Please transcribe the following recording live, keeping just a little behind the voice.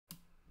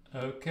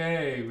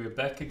Okay, we're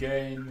back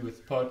again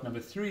with part number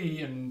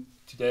 3, and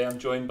today I'm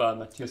joined by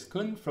Matthias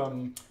Kuhn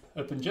from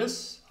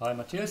OpenGIS. Hi,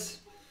 Matthias.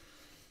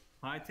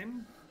 Hi,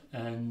 Tim.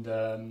 And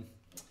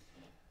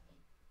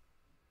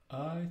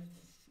I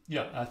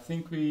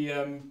think we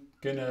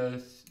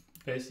gonna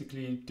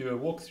basically do a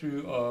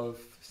walkthrough of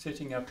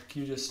setting up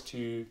QGIS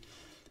to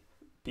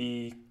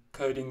be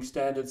coding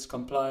standards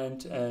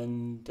compliant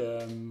and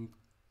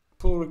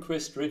pull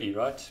request ready,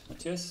 right,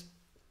 Matthias?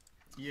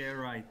 Yeah,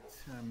 right.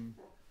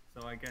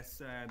 So I guess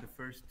the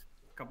first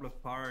couple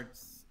of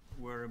parts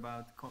were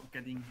about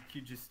getting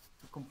QGIS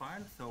to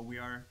compile. So we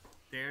are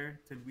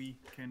there that we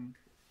can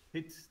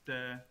hit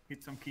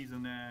some keys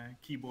on a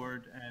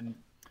keyboard and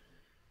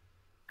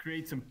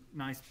create some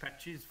nice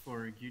patches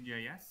for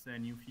QGIS,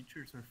 new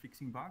features or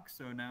fixing bugs.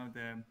 So now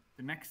the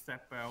next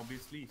step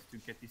obviously is to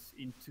get this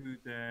into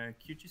the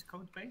QGIS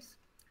code base.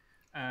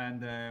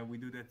 And we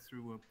do that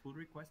through a pull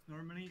request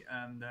normally.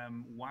 And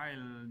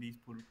while these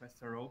pull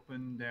requests are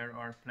open, there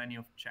are plenty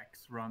of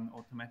checks run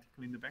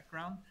automatically in the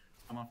background.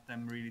 Some of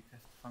them really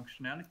test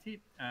functionality,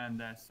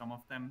 and some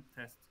of them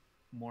test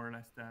more or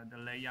less the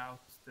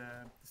layout,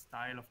 the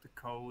style of the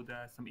code,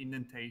 some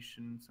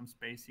indentation, some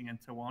spacing, and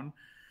so on.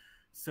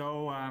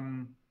 So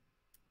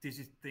this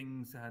is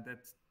things that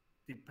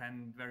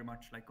depend very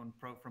much like on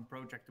from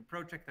project to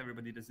project.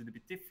 Everybody does it a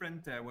bit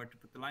different, where to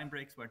put the line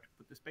breaks, where to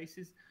put the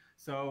spaces.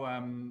 So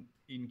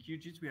in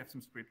QGIS, we have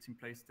some scripts in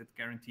place that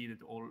guarantee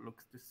that all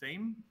looks the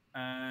same.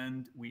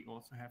 And we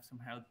also have some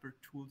helper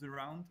tools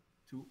around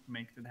to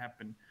make that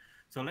happen.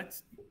 So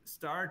let's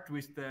start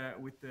with the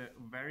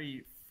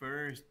very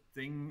first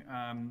thing,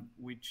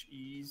 which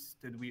is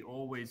that we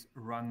always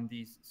run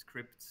these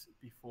scripts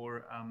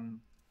before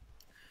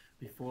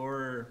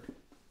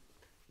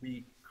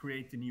we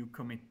create a new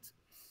commit.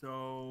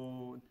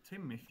 So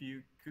Tim, if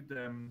you could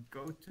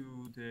go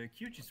to the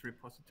QGIS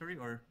repository,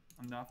 or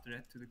and after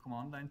that to the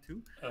command line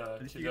too. To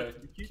the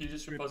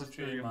QGIS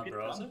repository in my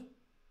browser?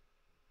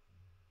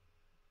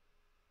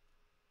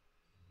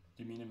 Do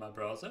you mean in my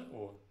browser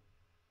or?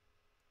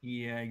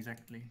 Yeah,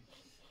 exactly.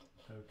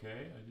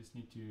 Okay, I just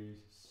need to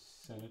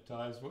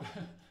sanitize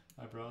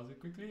my browser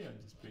quickly.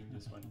 I'll just bring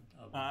this one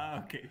up.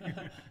 Okay.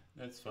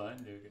 That's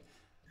fine. There we go.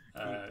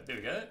 There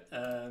we go.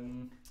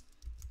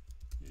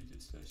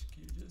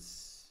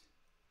 QGIS/QGIS.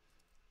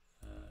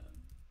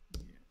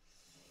 Yeah.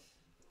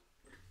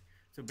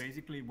 So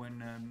basically,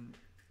 when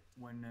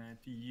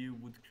you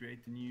would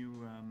create a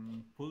new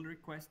pull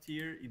request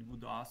here, it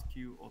would ask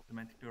you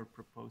automatically or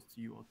propose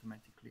to you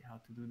automatically how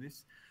to do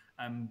this.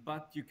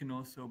 But you can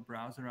also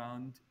browse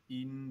around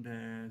in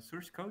the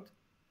source code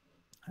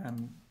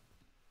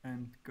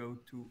and go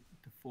to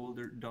the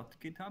folder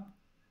 .github.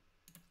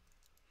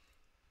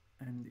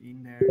 And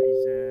in there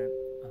is a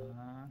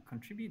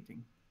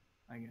contributing,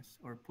 I guess,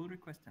 or pull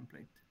request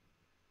template.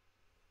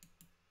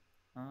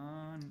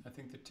 I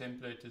think the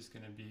template is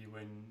going to be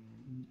when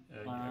you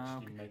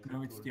actually make the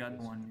no, it's the other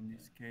one in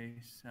this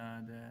case.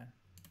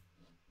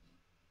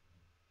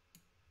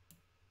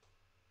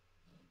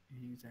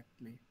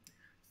 Exactly.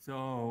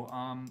 So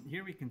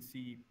here we can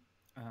see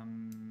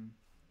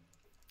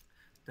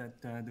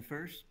that the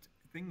first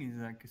thing is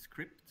like a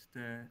script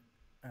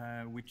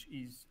which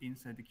is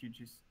inside the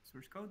QGIS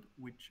source code,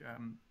 which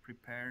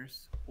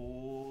prepares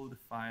all the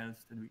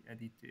files that we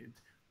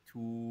edited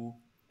to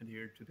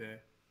adhere to the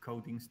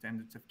coding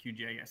standards of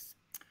QGIS.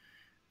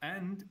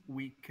 And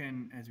we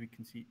can, as we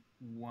can see,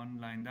 one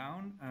line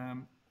down,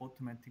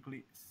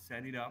 automatically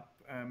set it up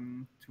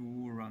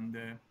to run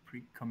the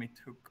pre-commit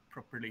hook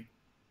properly.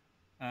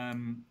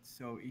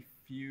 So if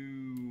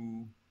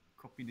you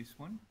copy this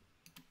one.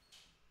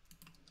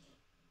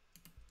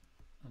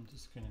 I'm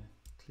just going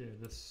to clear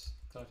this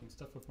typing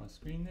stuff off my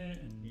screen there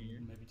and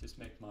maybe just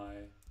make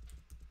my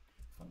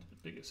font a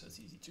bit bigger so it's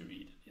easy to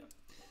read. Yeah.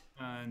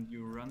 And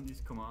you run this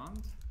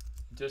command.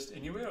 Just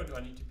anywhere, or do I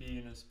need to be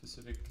in a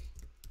specific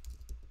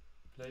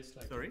place?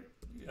 Like, sorry?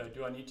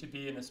 Do I need to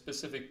be in a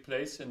specific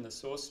place in the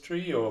source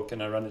tree, or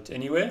can I run it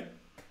anywhere?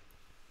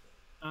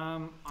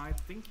 I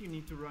think you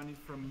need to run it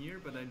from here,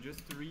 but I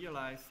just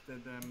realized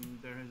that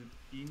there has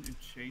been a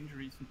change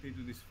recently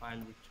to this file,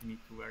 which you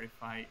need to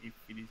verify if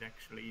it is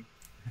actually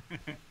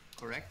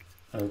correct.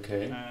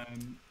 Okay.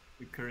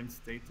 The current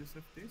status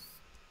of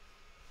this.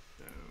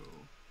 So.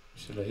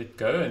 Should I hit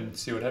go and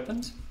see what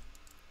happens?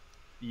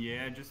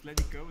 Yeah, just let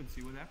it go and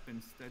see what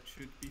happens. That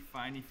should be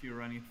fine if you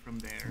run it from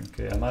there.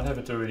 Okay, I might have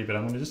it already, but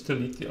I'm going to just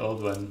delete the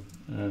old one.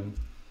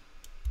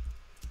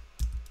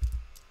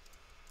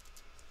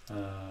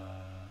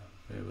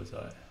 Where was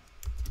I?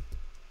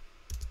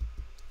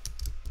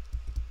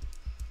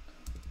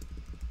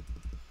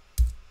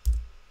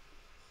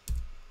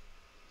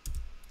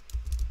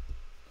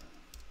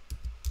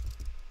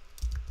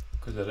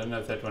 Because I don't know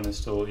if that one is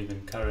still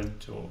even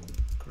current or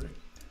correct.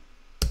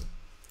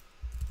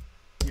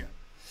 Yeah.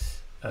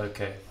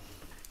 Okay.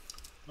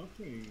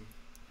 Okay.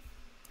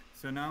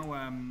 So now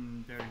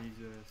there is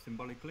a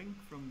symbolic link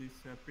from this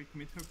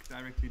pre-commit hook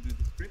directly to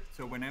the script.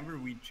 So whenever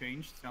we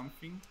change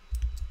something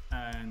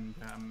and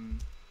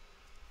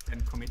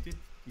commit it,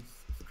 this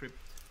script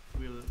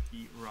will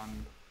be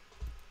run.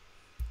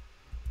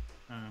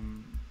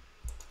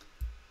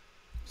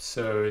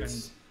 So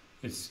it's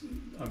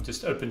I've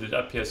just opened it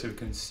up here so we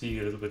can see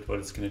a little bit what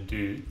it's going to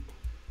do.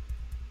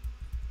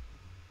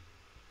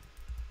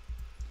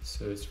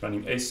 So it's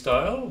running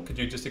astyle. Could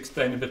you just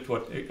explain a bit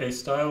what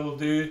astyle will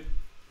do?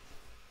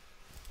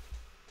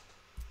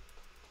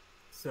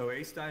 So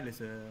astyle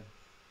is an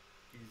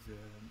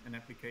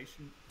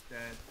application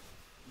that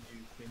you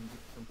can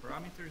give some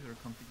parameters or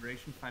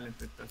configuration file, and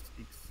that does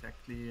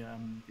exactly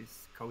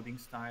this coding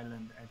style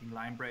and adding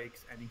line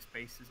breaks, adding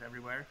spaces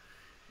everywhere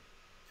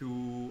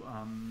to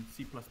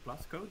C++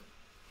 code.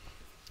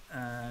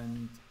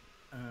 And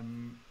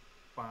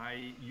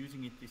by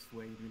using it this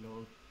way, it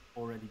will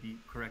already be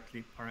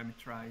correctly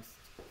parameterized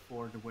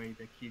for the way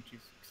that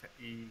QGIS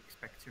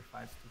expects your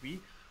files to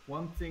be.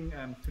 One thing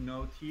to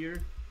note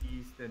here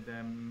is that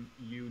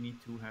you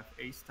need to have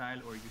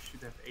astyle, or you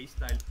should have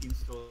astyle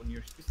installed on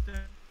your system.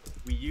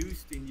 We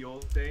used in the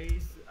old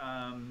days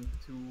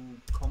to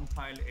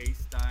compile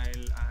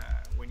astyle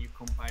when you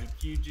compile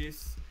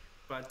QGIS,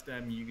 but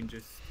you can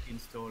just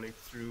install it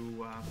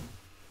through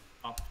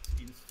apt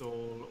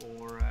install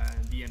or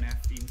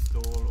DNF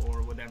install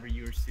or whatever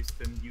your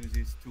system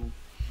uses to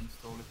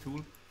install a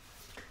tool.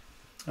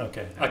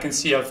 Okay, I can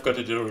see I've got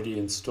it already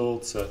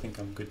installed, so I think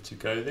I'm good to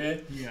go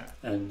there. Yeah.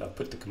 And I'll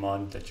put the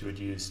command that you would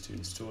use to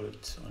install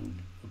it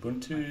on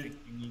Ubuntu. I think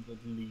you need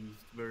at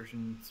least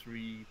version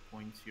 3.0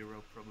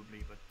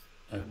 probably, but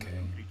okay. I'm not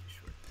completely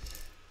sure.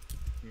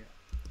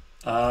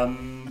 Yeah.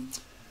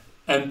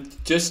 And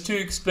just to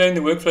explain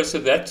the workflow, so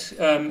that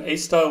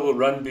astyle will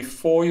run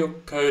before your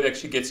code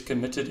actually gets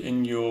committed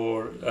in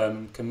your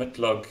commit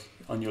log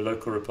on your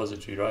local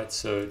repository, right?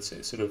 So it's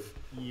a sort of...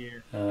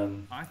 Yeah.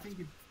 I think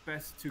it's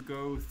best to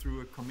go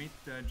through a commit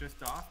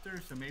just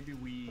after. So maybe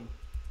we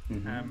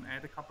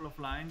add a couple of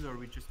lines, or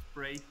we just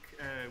break,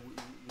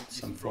 we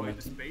destroy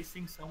the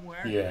spacing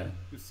somewhere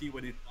to see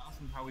what it does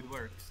and how it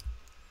works.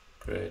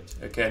 Great.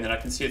 Okay, and then I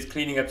can see it's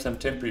cleaning up some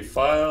temporary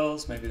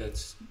files. Maybe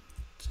that's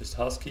just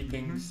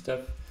housekeeping stuff.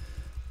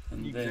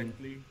 And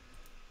exactly.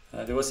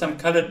 Then there was some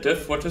color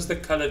diff. What was the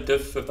color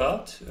diff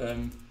about?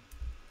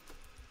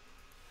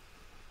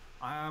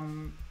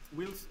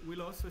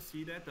 We'll also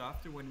see that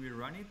after when we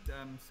run it.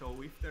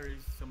 So if there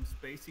is some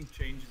spacing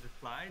changes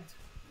applied,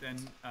 then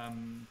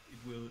it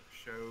will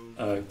show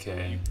the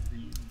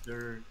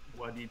user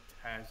what it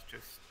has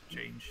just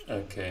changed.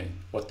 Okay,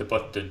 what the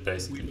bot did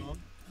basically.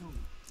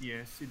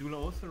 Yes, it will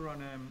also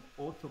run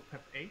auto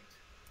pep8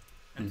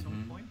 at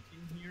some point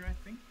in here, I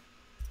think.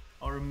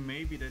 Or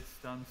maybe that's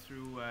done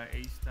through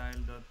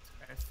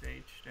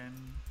astyle.sh then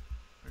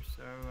or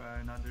so,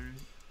 another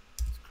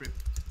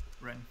script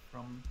ran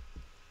from...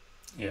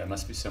 Yeah, it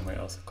must be somewhere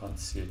else. I can't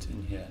see it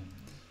in here.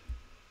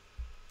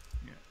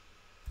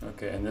 Yeah.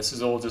 Okay, and this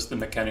is all just the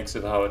mechanics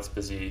of how it's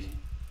busy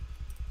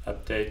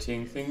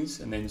updating things,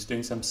 and then it's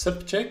doing some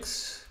SIP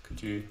checks.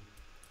 Could you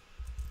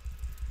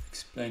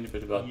explain a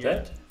bit about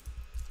that?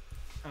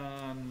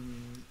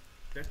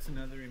 That's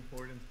another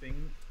important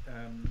thing.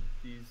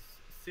 These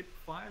zip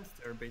files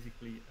are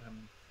basically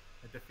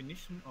a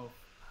definition of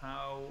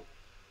how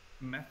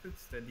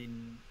methods that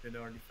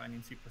are defined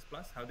in C++,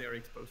 how they are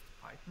exposed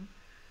to Python.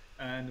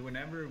 And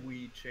whenever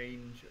we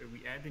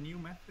add a new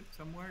method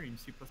somewhere in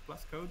C++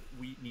 code,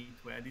 we need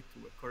to add it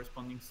to a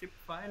corresponding zip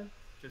file,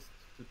 just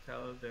to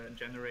tell the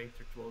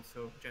generator to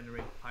also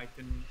generate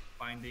Python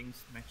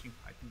bindings, matching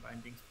Python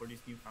bindings for this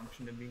new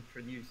function that we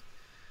introduced.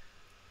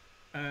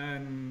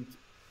 And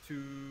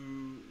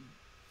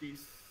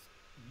this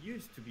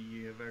used to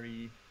be a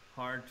very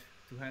hard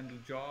to handle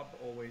job,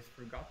 always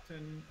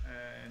forgotten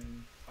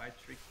and quite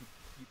tricky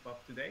to keep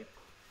up to date.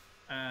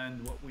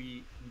 And what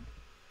we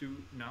do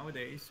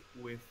nowadays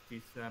with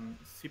this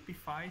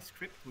zipify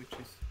script, which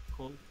is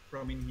called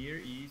from in here,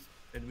 is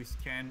that we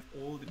scan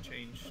all the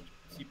changed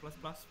C++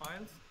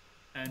 files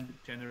and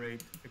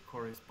generate a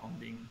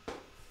corresponding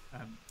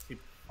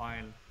zip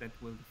file that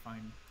will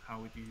define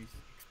how it is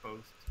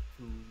exposed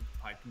to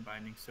Python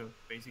binding. So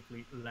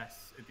basically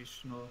less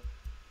additional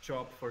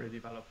job for the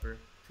developer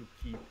to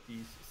keep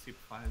these zip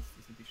files,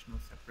 these additional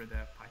separate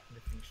Python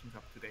definitions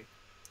up to date.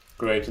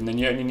 Great, and then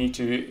you only need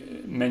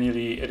to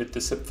manually edit the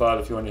zip file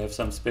if you want to have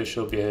some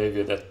special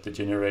behavior that the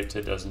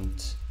generator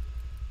doesn't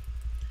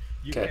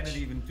You catch. cannot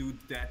even do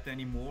that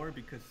anymore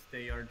because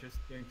they are just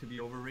going to be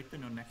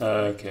overwritten on next.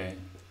 Okay.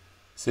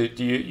 So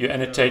do you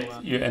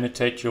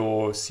annotate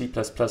your C++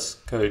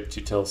 code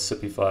to tell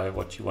Zipify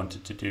what you want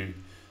it to do,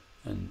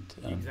 and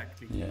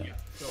exactly. Yeah.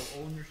 So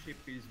ownership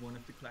is one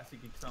of the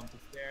classic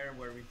examples there,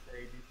 where we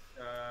say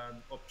this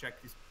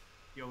object is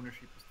the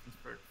ownership is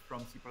transferred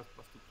from C++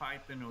 to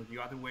Python, or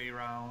the other way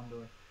around,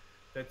 or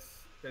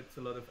that's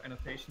a lot of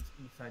annotations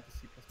inside the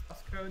C++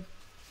 code.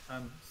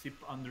 Zip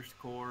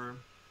underscore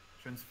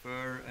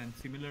transfer and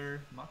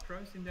similar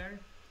macros in there.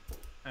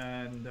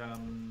 And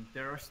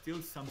there are still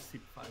some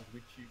zip files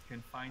which you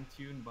can fine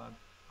tune, but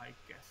I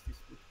guess this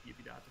would be a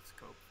bit out of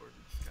scope for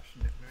the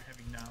discussion that we're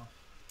having now.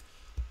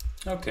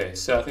 Okay,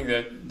 so I think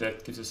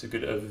that gives us a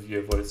good overview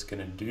of what it's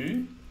going to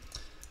do.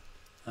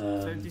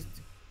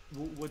 So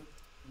what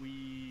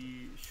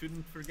we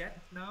shouldn't forget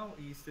now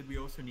is that we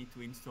also need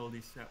to install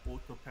this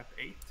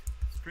AutoPep8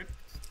 script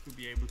to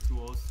be able to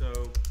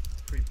also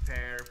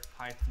prepare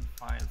Python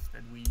files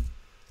that we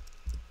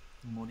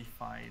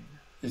modified.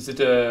 Is it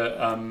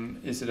a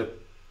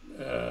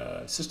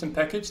system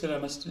package that I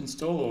must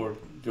install, or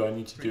do I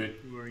need to do it?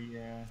 Sure,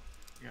 yeah.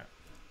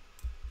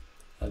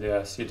 Oh,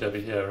 there, I see it over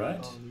here,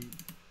 right?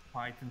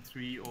 Python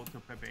 3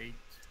 AutoPep8,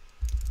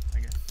 I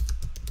guess.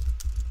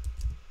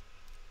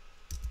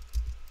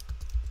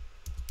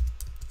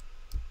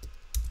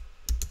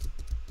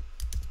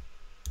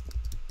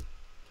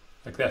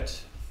 Like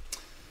that.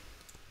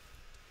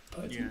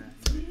 Python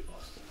 3.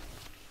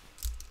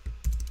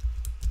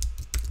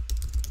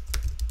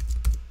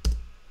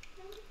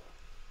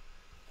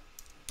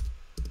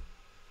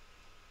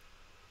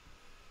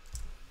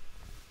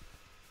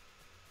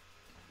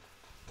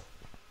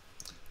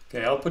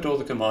 Okay, I'll put all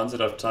the commands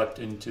that I've typed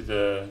into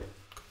the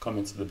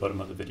comments at the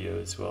bottom of the video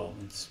as well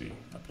once we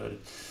upload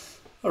it.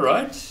 All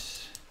right.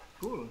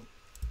 Cool.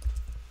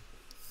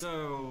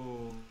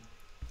 So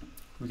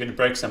we're going to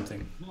break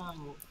something. now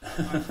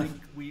I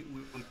think we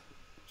will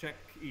check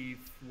if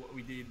what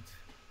we did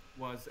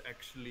was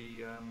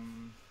actually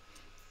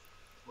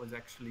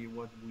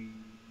what we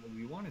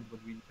wanted,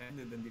 what we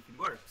intended, and if it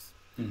works.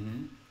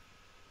 Mm-hmm.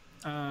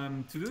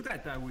 To do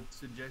that, I would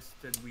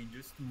suggest that we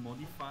just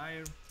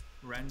modify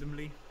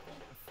randomly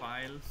a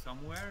file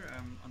somewhere,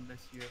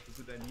 unless you have a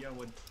good idea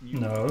what new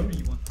folder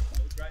you want to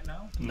load right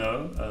now.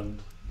 No,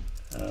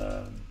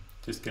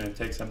 just going to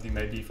take something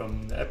maybe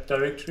from the app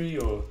directory,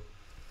 or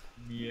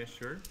yeah,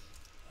 sure.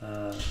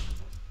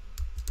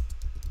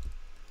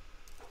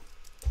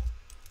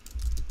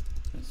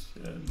 Let's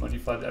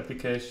modify the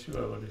application.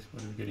 Well, what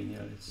are we getting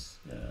here? It's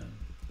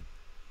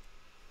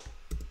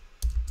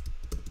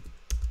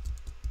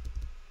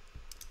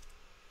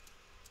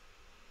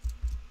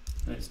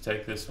let's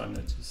take this one.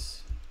 That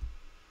is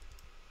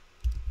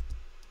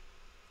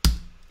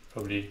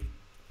probably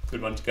a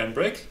good one to go and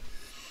break.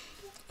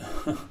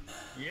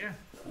 Yeah,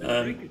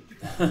 let's break it.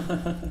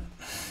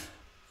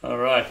 All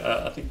right,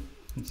 I think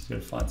I'm just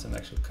going to find some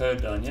actual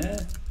code down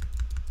here.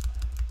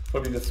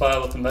 Probably the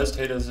file with the most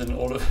headers in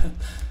all of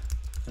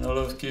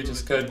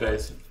QGIS code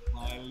base.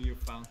 File you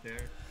found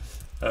there.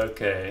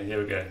 Okay, here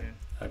we go. Yeah.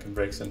 I can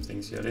break some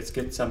things here. Let's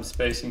get some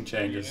spacing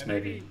changes, Yeah,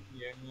 maybe.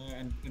 Yeah,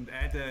 and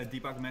add a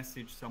debug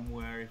message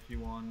somewhere if you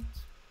want.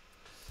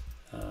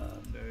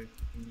 The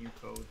new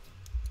code.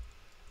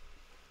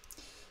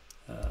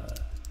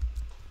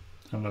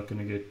 I'm not going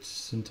to get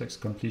syntax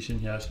completion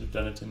here. I should have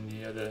done it in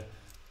the other.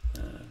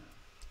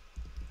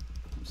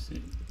 Let's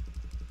see.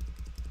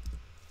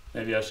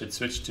 Maybe I should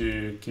switch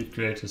to Kit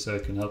Creator so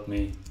it can help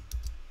me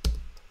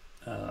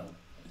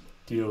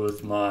deal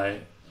with my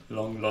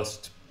long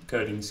lost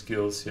coding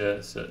skills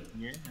here. So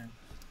yeah.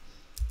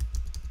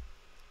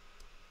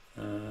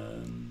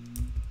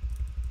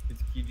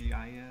 It's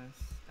QGIS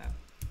app.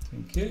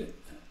 Thank you.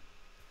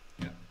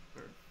 Yeah,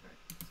 perfect.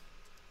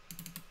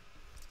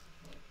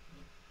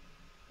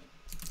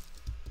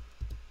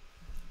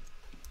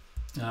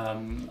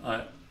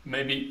 I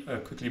maybe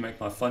quickly make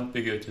my font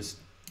bigger just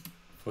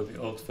for the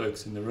old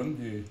folks in the room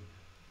who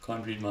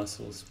can't read my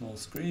small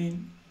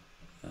screen.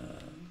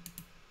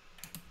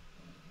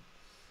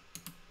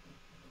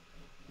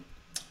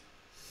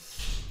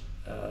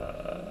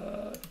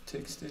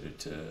 Text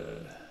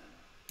editor.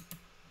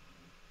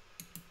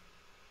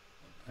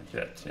 Like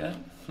that, yeah.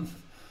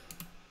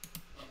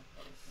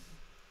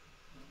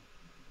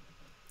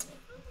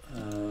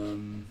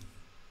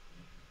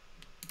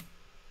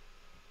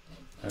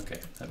 Okay,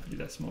 hopefully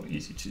that's more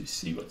easy to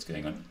see what's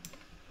going on.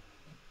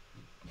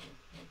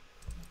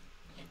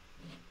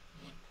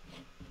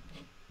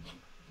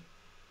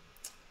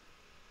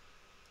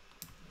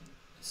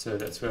 So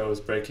that's where I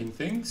was breaking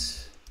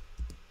things.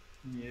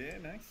 Yeah,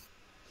 nice.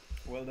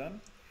 Well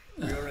done.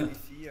 We already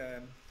see,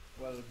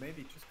 well,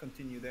 maybe just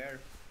continue there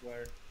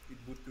where it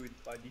would do it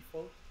by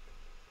default,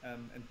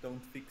 and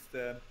don't fix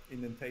the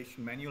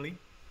indentation manually.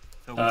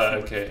 So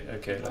okay,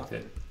 like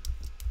that.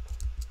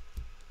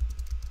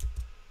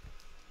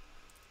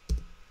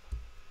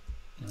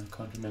 I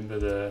can't remember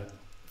the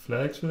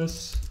flags for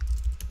this.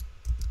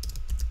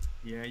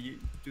 Yeah, you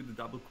do the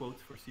double quote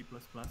for C++.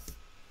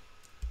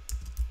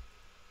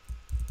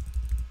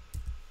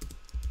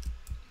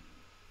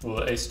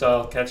 Will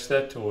astyle catch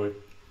that, or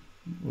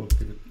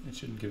it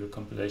shouldn't give a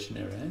compilation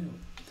error?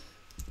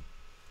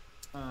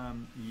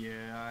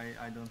 Yeah,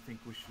 I don't think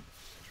we should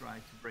try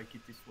to break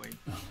it this way.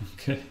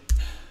 Okay.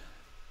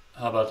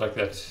 How about like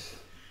that?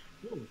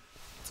 Cool.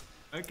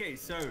 Okay,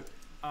 so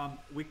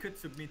we could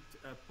submit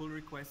a pull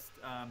request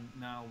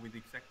now with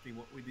exactly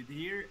what we did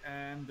here,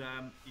 and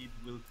it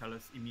will tell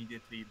us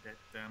immediately that,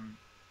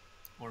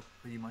 or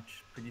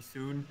pretty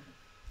soon,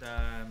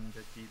 that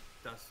it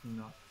does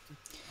not.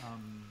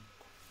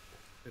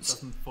 It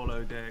doesn't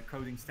follow the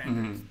coding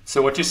standards.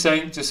 So what you're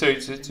saying, just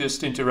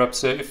interrupt.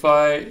 So if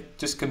I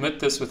just commit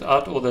this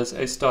without all those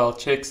astyle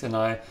checks and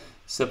I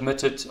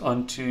submit it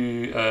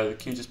onto the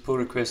QGIS pull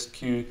request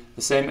queue,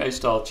 the same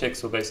astyle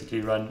checks will basically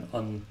run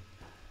on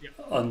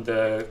on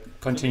the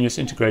continuous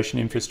integration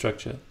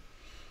infrastructure.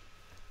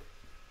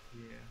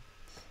 Yeah.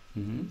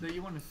 Mm-hmm. So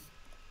you want to,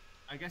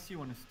 I guess you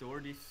want to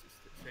store this,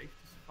 save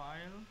this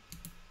file.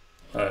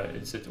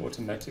 Is it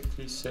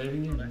automatically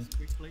saving it? Less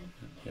quickly.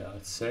 Yeah,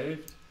 it's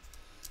saved.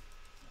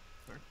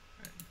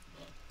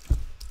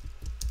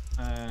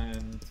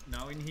 And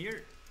now in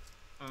here,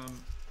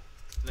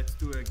 let's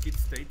do a git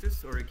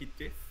status or a git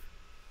diff.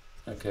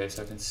 Okay,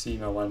 so I can see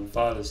my one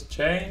file has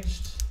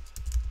changed.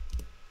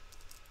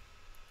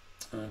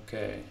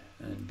 Okay,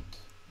 and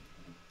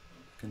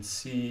I can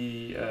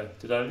see,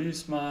 did I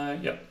lose my,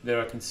 yeah, there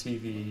I can see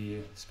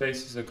the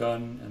spaces are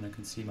gone and I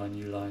can see my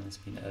new line has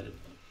been added.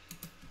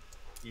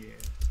 Yeah.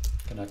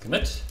 Can I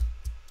commit?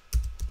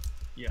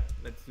 Yeah,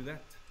 let's do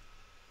that.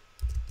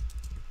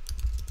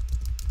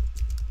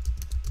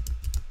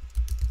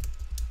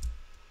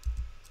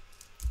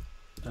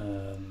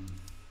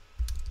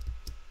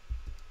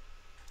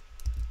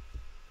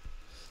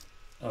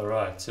 All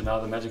right, so now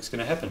the magic's going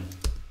to happen.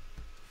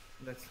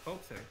 Let's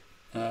hope so.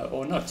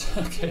 Or not.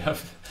 Okay,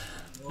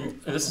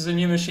 this is a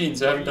new machine,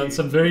 so I haven't done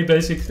some very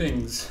basic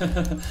things.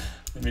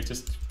 Let me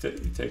just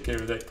take care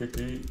of that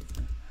quickly.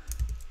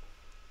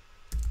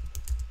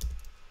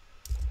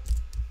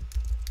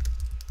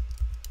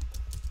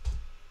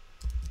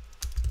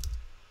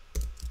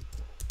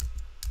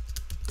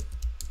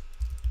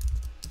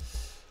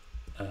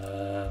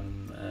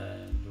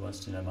 And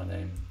wants to know my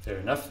name. Fair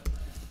enough.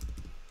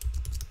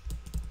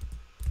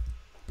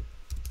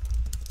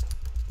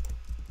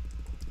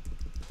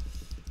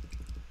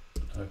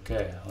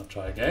 Okay, I'll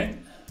try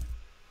again.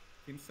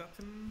 Tim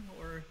Sutton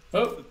or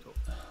oh,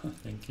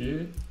 thank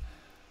you.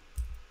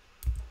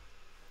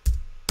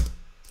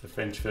 It's a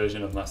French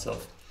version of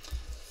myself.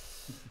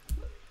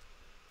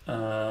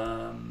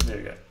 There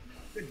we go.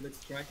 Good,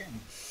 let's try again.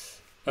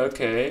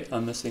 Okay,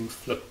 I'm missing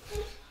flip.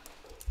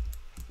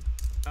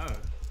 Oh,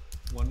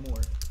 one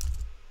more.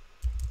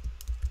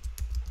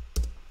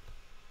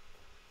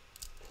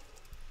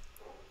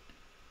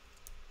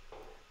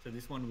 So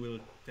this one will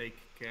take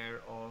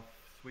care of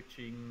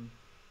switching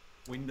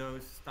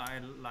Windows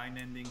style line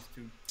endings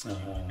to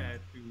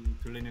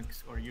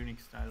Linux or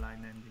Unix style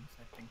line endings,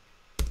 I think.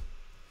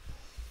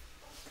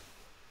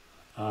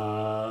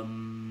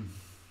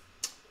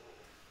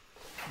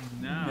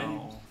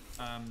 Now,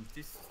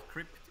 this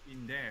script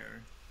in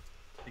there,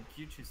 the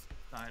QGIS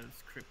style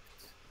script,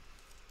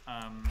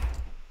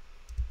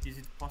 is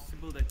it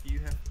possible that you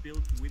have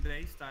built with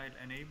a style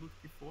enabled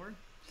before?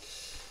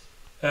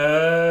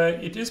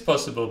 It is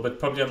possible, but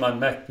probably on my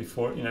Mac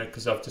before, you know,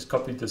 because I've just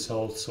copied this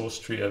whole source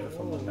tree over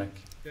from my Mac.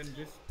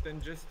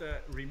 Then just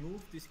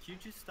remove this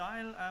QGIS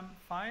style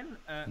file.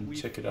 And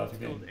check it out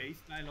again. We've installed a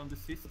style on the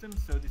system,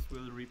 so this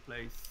will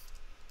replace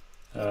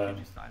this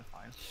QGIS style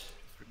file. Just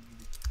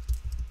remove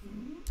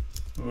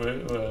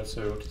it.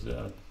 So what is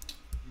that?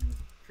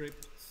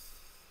 Scripts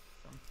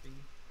something,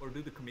 or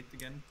do the commit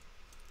again.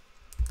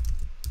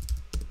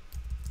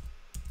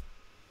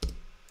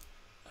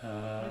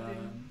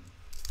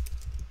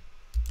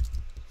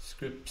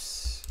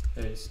 Scripts,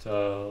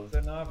 astyle. So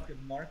now I've got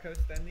Marco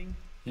standing.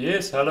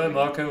 Yes, hello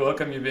Marco,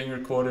 welcome. You're being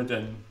recorded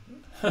and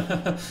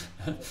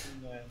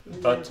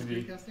about to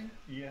be.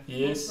 Yeah.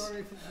 Yes.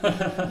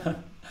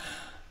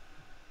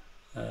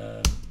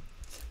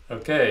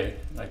 Okay,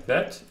 like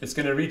that. It's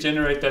going to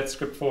regenerate that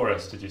script for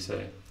us. Did you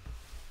say?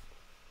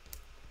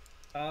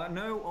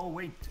 No. Oh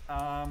wait.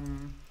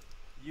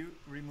 You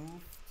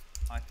removed.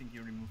 I think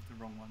you removed the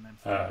wrong one. Then.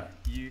 So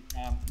you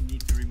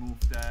need to remove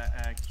the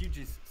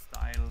QGIS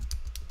style.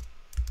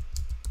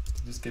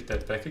 Just get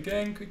that back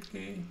again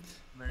quickly.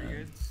 Very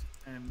good.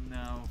 And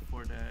now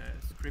for the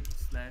script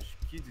 /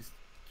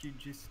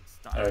 QGIS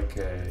style.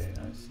 Okay,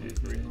 I see it.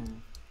 Remove.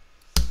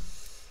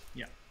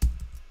 Yeah.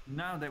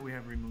 Now that we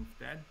have removed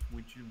that,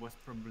 which was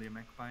probably a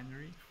Mac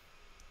binary,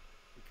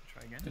 we can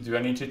try again. Do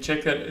I need to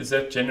check that? Is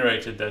that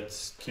generated, that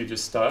QGIS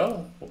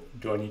style? Or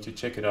do I need to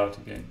check it out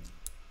again?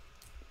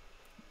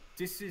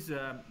 This is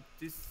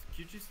this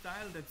QGIS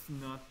style that's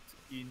not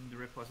in the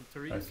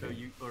repository. Okay. So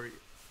you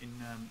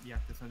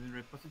that's not in the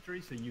repository,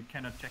 so you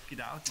cannot check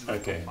it out. It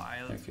was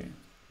compiled at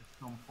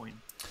some point.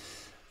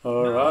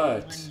 All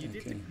right. When you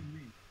did the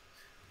commit,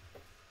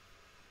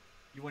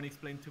 you want to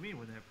explain to me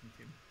what happened,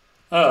 Tim?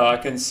 Oh, I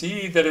can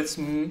see that it's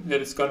going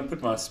to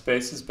put my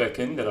spaces back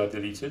in that I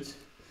deleted,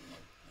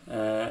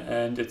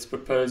 and it's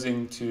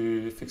proposing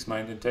to fix my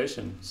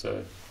indentation.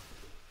 So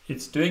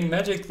it's doing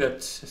magic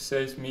that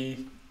saves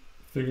me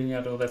figuring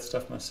out all that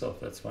stuff myself.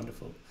 That's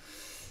wonderful.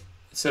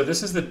 So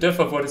this is the diff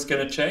of what it's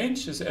going to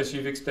change, as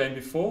you've explained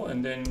before.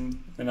 And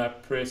then when I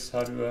press,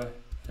 how do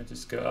I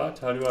just go out?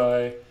 How do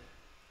I?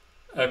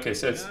 Okay,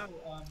 so it's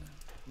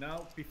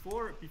now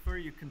before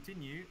you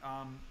continue,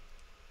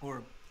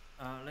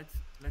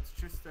 let's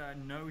just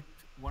note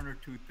one or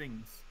two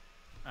things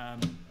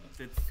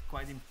that's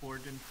quite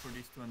important for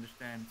this to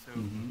understand. So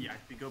yeah,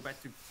 if we go back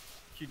to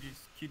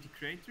QGIS Qt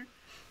Creator,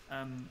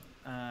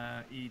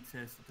 it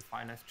says that the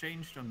file has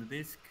changed on the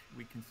disk.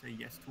 We can say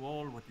yes to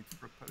all what it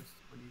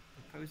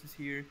proposes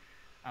here.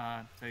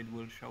 So it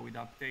will show it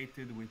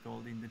updated with all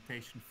the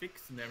indentation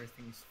fixed and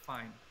everything is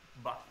fine.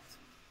 But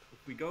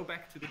if we go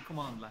back to the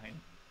command line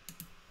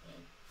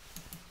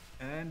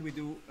and we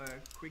do a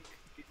quick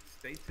git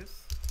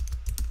status,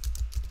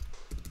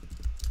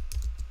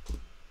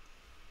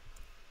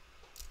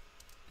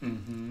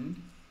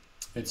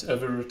 it's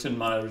overwritten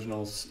my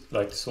original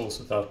source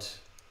without.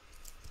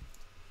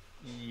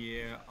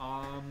 Yeah.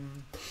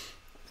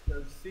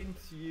 So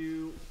since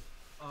you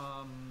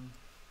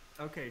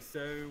okay,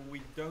 so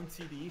we don't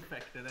see the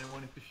effect that I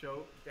wanted to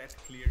show that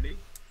clearly,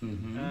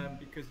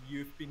 because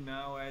you've been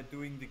now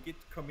doing the git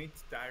commit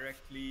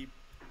directly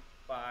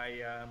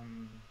by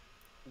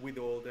with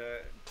all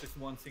the just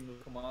one single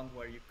command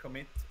where you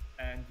commit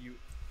and you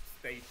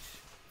stage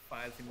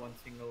files in one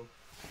single.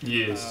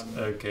 Yes.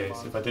 Okay.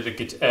 Command. So if I did a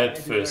git add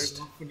first.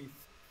 Very often is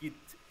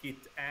git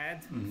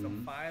add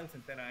some files,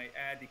 and then I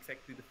add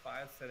exactly the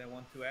files that I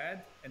want to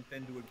add, and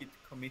then do a git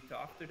commit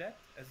after that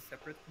as a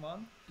separate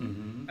command.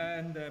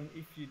 And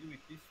if you do it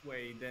this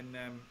way, then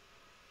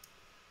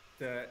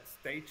the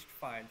staged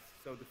files,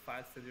 so the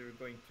files that you're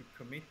going to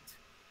commit,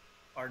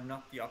 are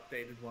not the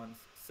updated ones.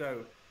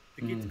 So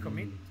the git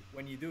commit,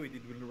 when you do it,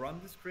 it will run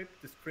the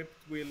script. The script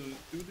will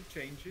do the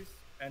changes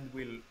and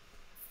will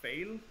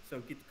fail.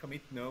 So git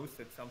commit knows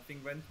that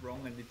something went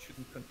wrong and it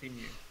shouldn't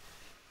continue.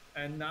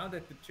 And now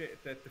that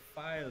the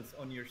files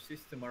on your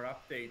system are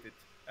updated,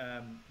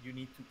 you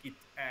need to git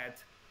add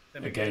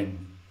them again.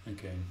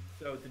 Okay.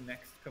 So the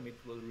next commit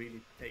will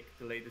really take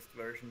the latest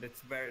version.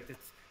 That's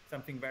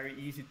something very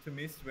easy to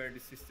miss, where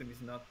the system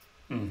is not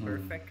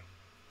perfect.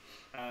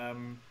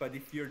 But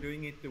if you're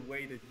doing it the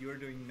way that you're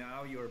doing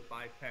now, you're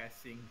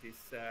bypassing this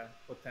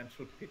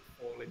potential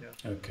pitfall in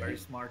a very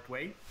smart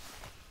way.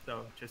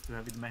 So just to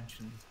have it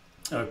mentioned.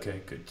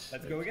 Okay, good.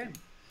 Let's go again.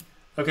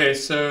 Okay,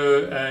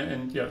 so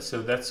and yeah,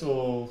 so that's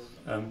all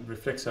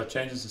reflects our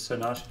changes, and so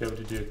now I should be able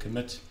to do a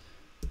commit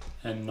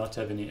and not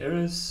have any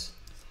errors.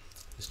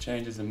 This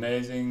change is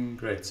amazing,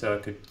 great. So I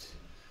could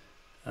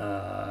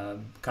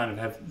kind of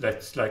have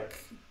that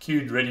like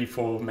queued ready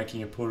for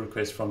making a pull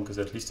request from, because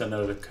at least I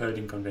know the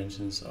coding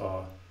conventions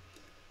are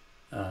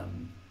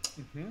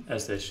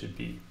as they should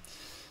be.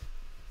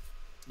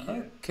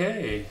 Yeah.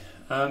 Okay.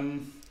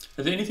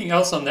 Is there anything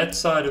else on that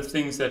side of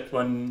things that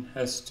one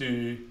has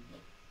to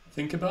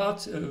think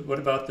about? What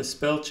about the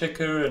spell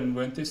checker, and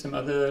weren't there some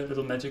other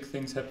little magic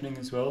things happening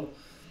as well?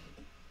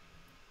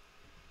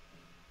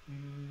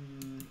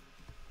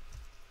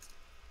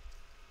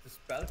 The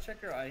spell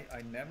checker,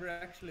 I never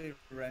actually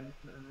ran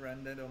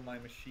that on my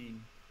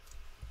machine,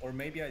 or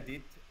maybe I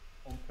did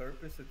on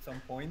purpose at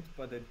some point,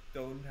 but I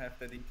don't have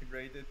that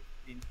integrated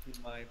into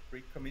my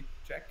pre-commit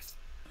checks.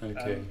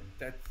 Okay.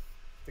 That's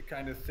the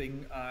kind of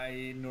thing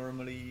I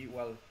normally,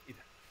 well, it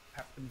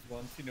happens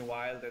once in a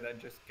while that I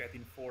just get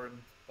informed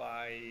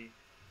by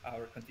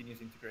our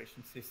continuous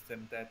integration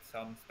system that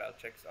some spell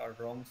checks are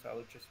wrong, so I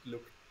will just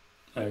look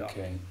it up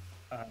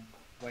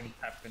when it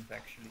happens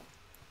actually,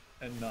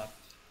 and not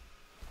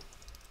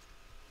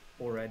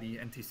already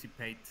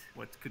anticipate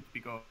what could be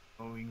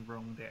going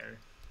wrong there.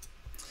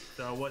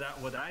 So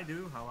what I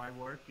do, how I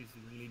work, is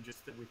really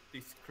just with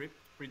this script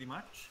pretty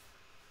much,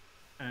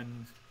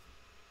 and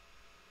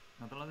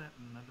not a lot of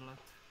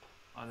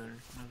other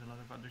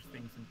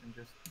things, and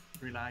just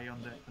rely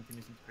on the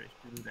continuous integration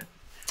to do that.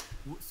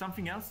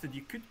 Something else that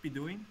you could be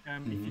doing,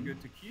 if you go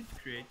to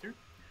QGIS Creator,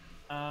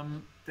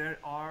 there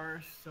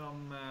are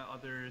some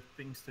other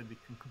things that we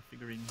can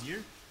configure in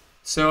here.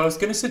 So I was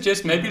going to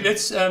suggest maybe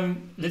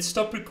let's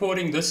stop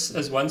recording this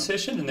as one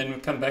session, and then we'll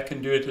come back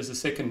and do it as a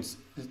second,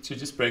 to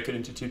just break it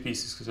into two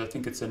pieces, because I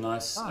think it's a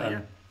nice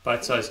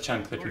bite-sized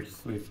chunk that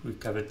we've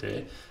covered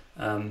there.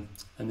 And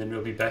then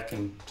we'll be back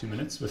in 2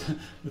 minutes with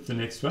the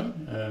next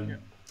one.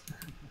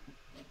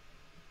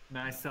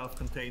 Nice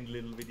self-contained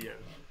little video.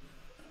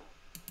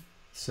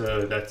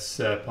 So that's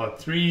part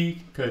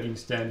 3, coding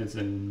standards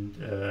and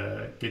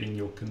getting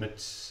your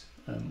commits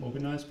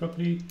organized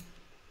properly.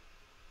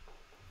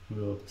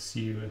 We'll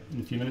see you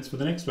in a few minutes for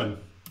the next one.